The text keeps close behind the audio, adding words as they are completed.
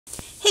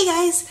Hey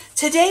guys,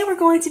 today we're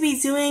going to be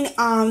doing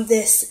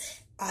this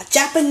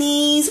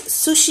Japanese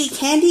sushi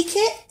candy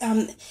kit.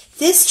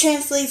 This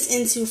translates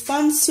into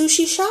fun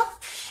sushi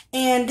shop,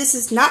 and this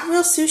is not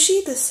real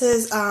sushi. This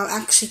is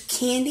actually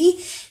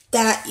candy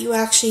that you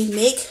actually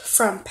make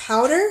from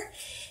powder,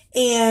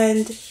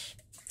 and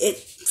it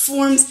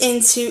forms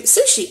into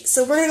sushi.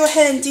 So we're going to go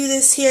ahead and do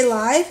this here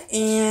live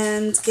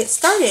and get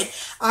started.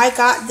 I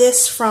got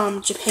this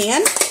from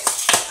Japan.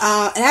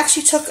 It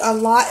actually took a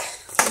lot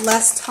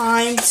less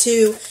time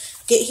to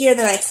get here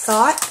than I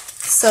thought,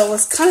 so I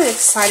was kind of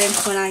excited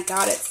when I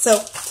got it. So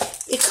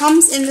it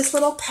comes in this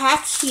little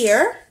pack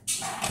here,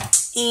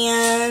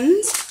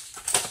 and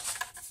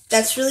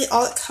that's really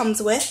all it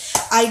comes with.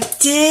 I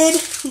did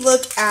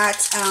look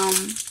at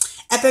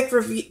Epic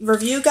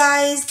Review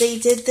Guys. They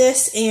did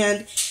this,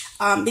 and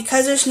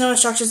because there's no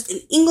instructions in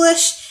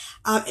English,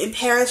 in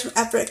Paris from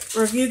Epic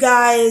Review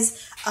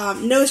Guys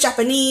knows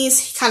Japanese.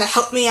 He kind of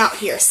helped me out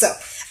here. So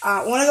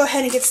I want to go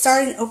ahead and get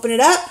started and open it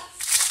up.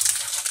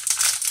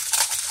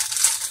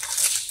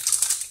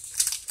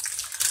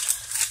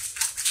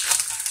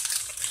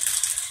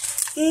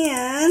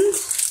 And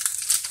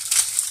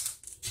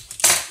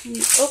when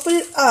you open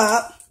it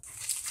up,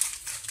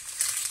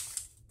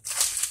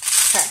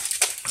 okay,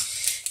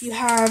 you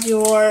have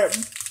your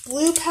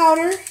blue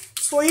powder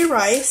for your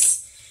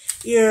rice,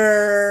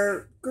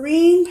 your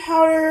green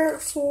powder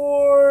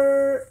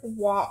for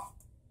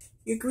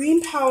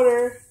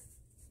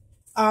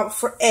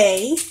for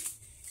egg,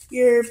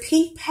 your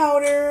pink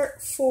powder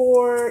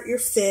for your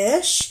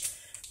fish,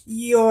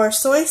 your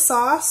soy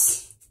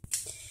sauce,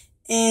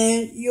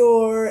 and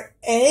your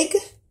egg,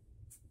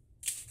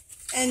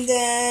 and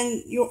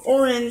then your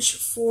orange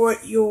for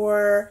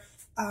your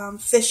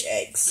fish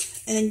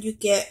eggs. And then you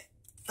get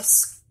a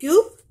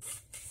scoop,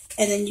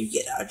 and then you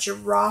get a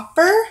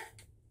dropper,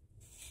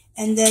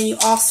 and then you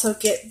also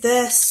get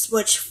this,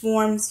 which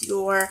forms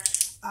your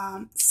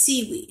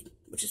seaweed,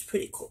 which is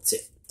pretty cool too.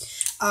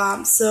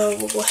 So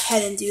we'll go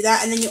ahead and do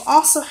that. And then you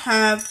also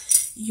have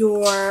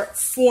your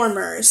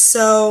formers.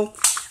 So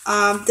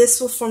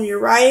this will form your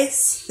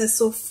rice,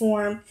 this will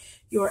form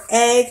your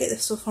egg,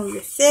 this will form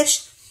your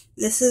fish.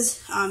 This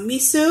is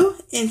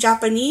miso in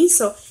Japanese,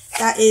 so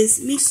that is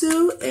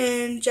miso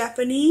in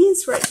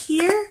Japanese right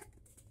here.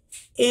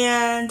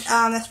 And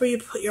that's where you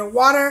put your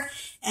water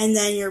and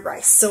then your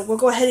rice. So we'll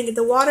go ahead and get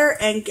the water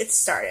and get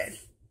started.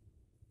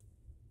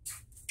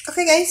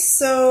 Okay guys,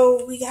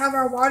 so we have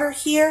our water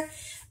here,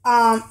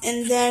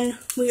 and then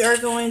we are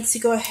going to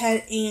go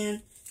ahead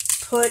and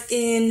put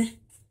in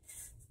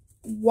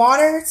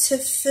water to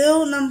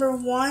fill number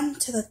 1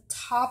 to the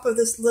top of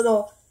this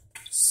little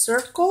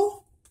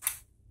circle.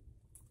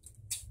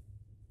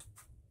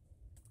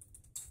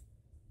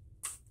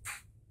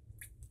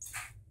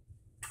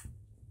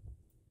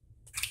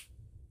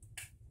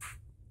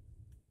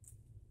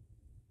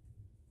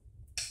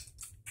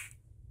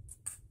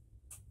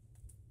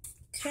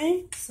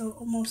 Okay, so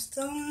almost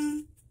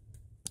done,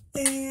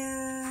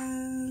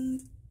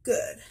 and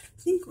good.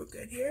 I think we're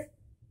good here.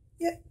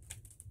 Yep.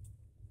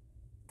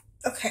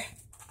 Okay,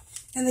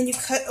 and then you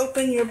cut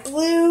open your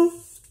blue,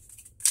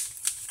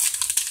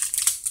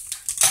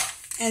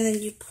 and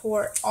then you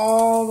pour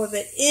all of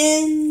it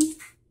in,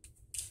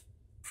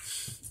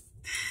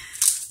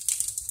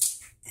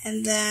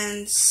 and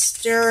then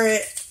stir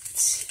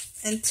it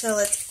until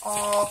it's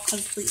all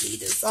completely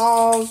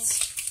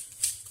dissolved.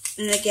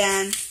 And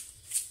again,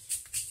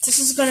 this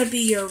is going to be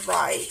your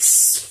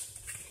rice.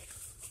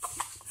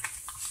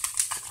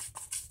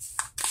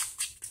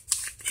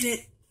 And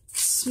it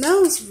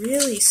smells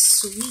really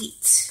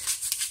sweet.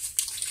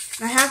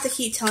 And I have to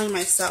keep telling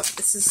myself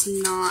this is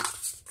not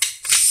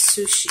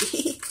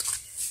sushi. It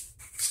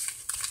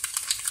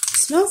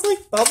smells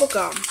like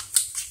bubblegum.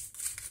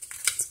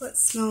 That's what it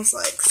smells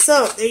like.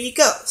 So there you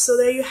go. So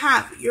there you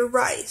have your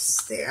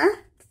rice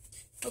there.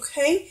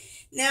 Okay.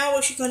 Now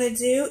what you're going to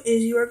do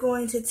is you are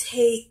going to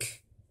take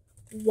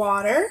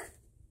water.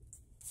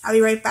 I'll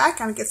be right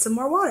back. I'm going to get some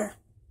more water.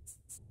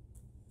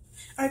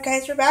 Alright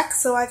guys, we're back.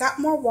 So I got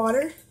more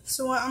water.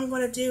 So what I'm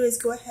going to do is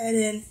go ahead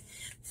and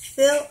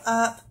fill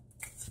up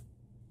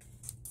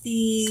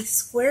the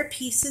square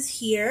pieces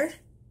here,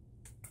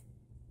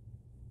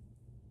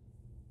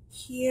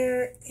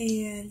 here,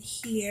 and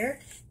here.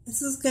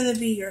 This is going to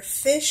be your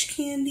fish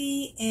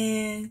candy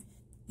and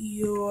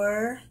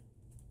your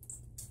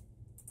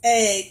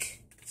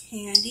egg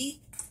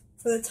candy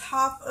for the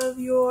top of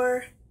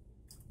your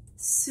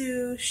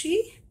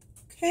sushi.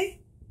 Okay.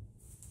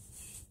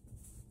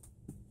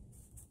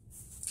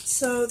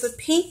 So the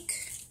pink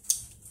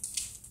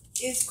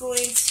is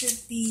going to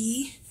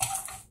be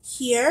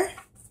here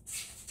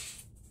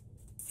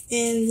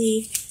in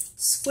the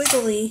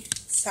squiggly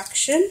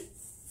section.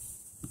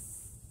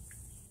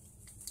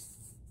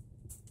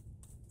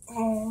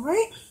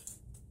 Alright.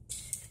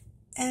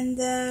 And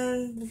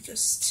then we'll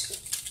just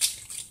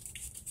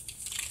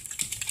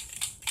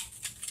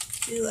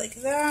do like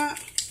that.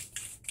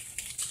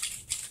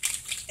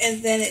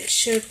 And then it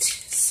should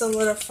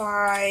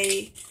solidify,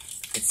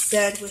 it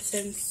said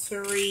within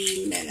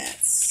 3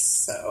 minutes.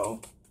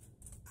 So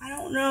I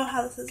don't don't know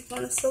how this is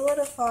going to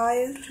solidify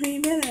in 3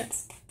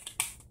 minutes,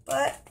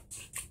 but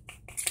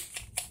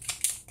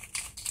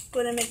I'm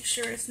going to make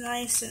sure it's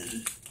nice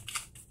and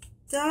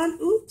done.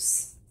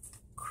 Oops.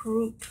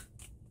 Croup.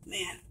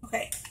 Man.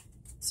 Okay.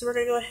 So we're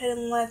going to go ahead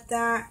and let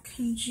that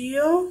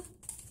congeal.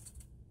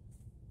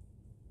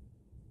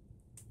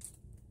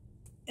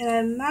 And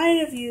I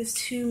might have used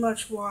too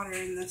much water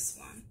in this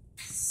one.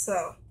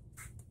 So,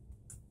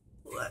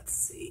 let's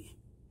see.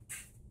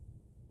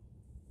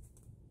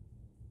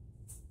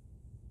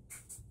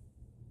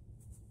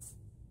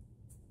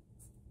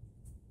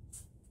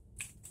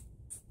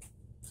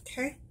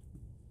 Okay.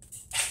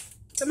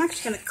 So I'm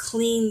actually going to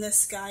clean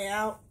this guy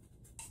out.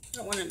 I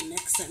don't want to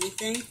mix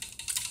anything.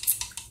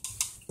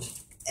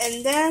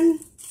 And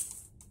then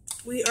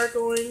we are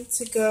going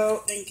to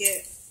go and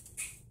get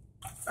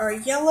our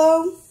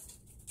yellow.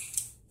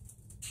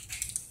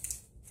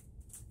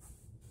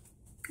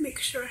 Make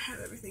sure I have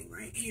everything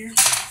right here.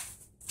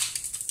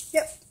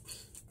 Yep.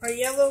 Our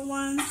yellow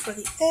one for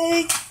the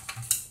egg.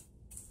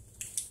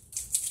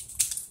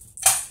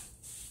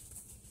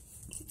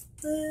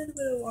 A little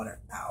bit of water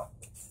out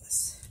of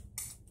this.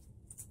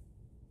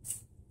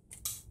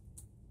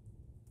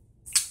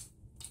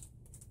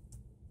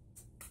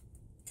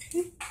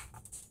 Okay.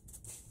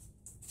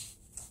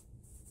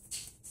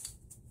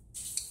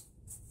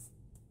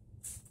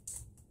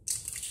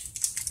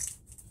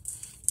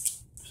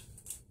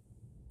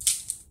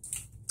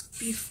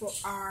 For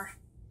our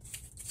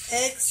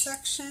egg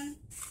section.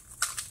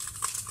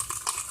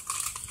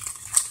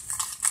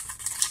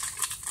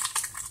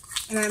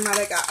 And I might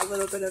have got a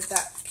little bit of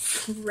that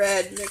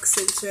red mixed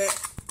into it,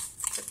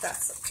 but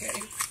that's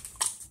okay.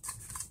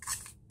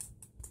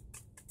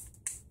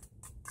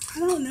 I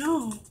don't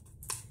know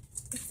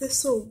if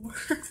this will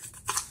work.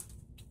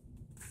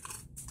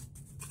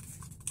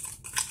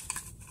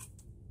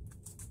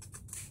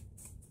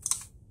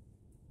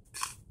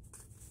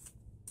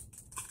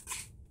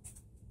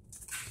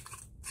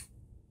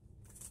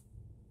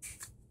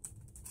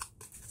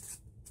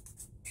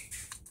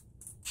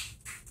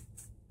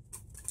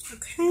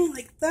 Okay,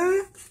 like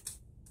that.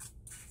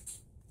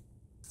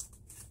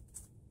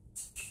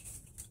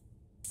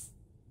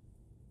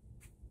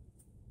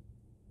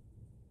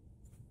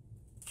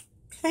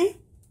 Okay.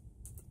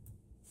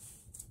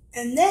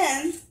 And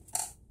then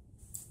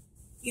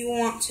you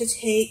want to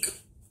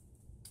take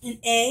an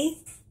A,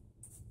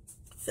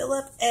 fill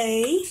up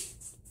A,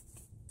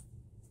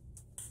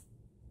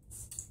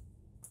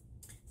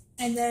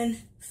 and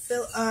then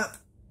fill up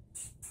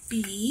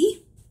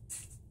B.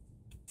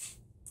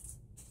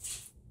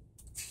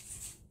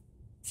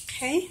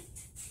 Okay,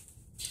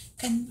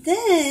 and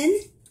then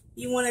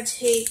you want to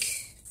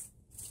take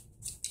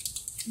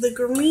the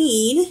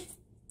green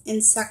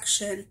in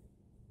section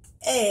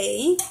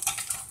A,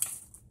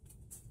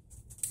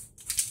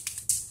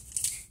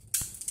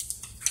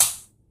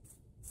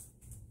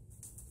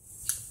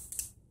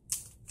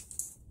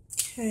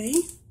 okay,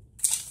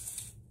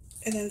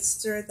 and then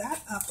stir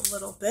that up a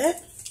little bit.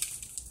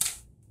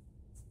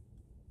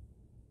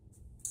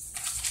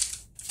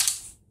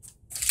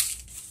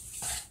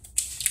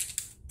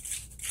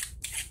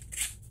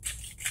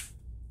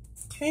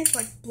 Okay, it's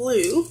like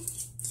blue.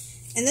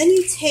 And then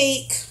you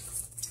take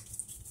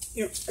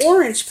your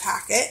orange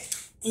packet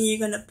and you're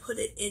going to put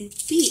it in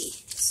B.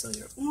 So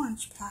your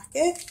orange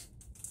packet.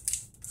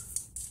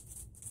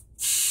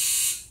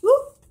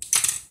 Whoop.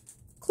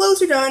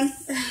 Close are done.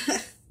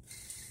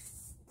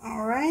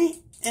 All right.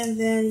 And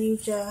then you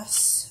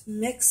just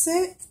mix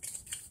it.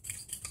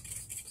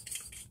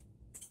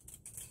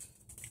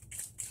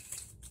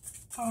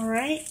 All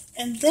right.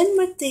 And then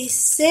what they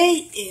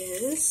say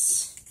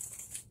is,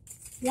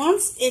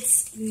 once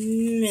it's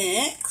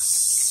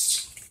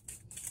mixed,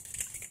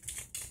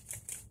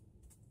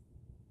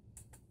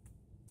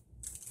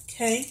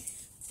 okay,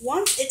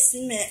 once it's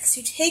mixed,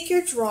 you take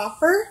your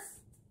dropper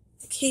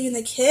that came in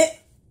the kit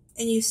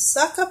and you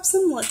suck up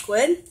some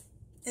liquid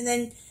and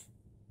then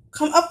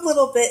come up a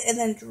little bit and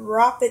then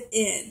drop it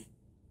in.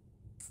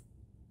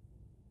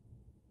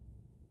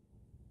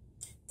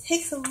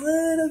 Takes a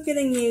little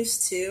getting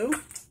used to.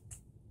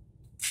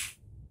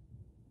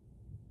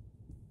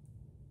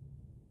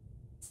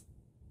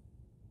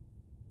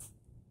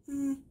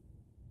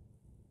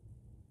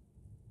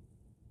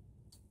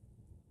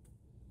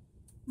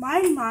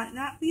 Mine might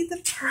not be the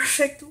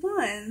perfect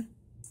one.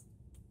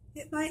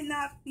 It might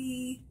not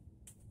be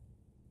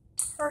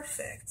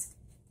perfect.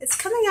 It's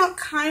coming out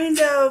kind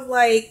of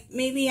like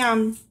maybe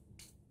I'm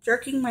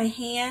jerking my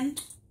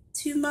hand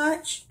too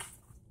much.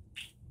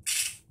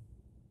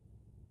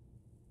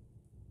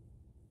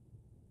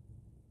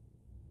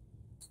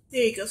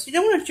 There you go. So you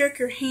don't want to jerk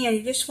your hand.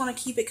 You just want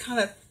to keep it kind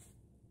of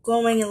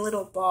going in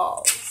little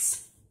balls.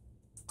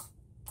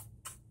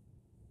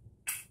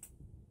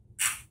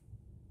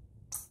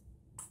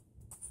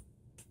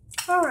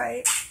 All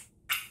right.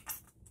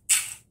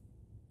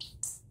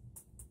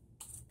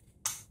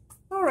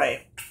 All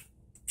right.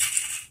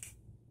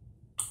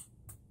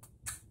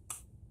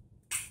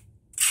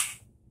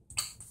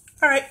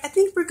 All right, I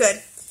think we're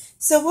good.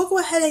 So we'll go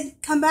ahead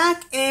and come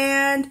back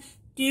and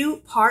do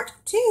part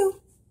 2.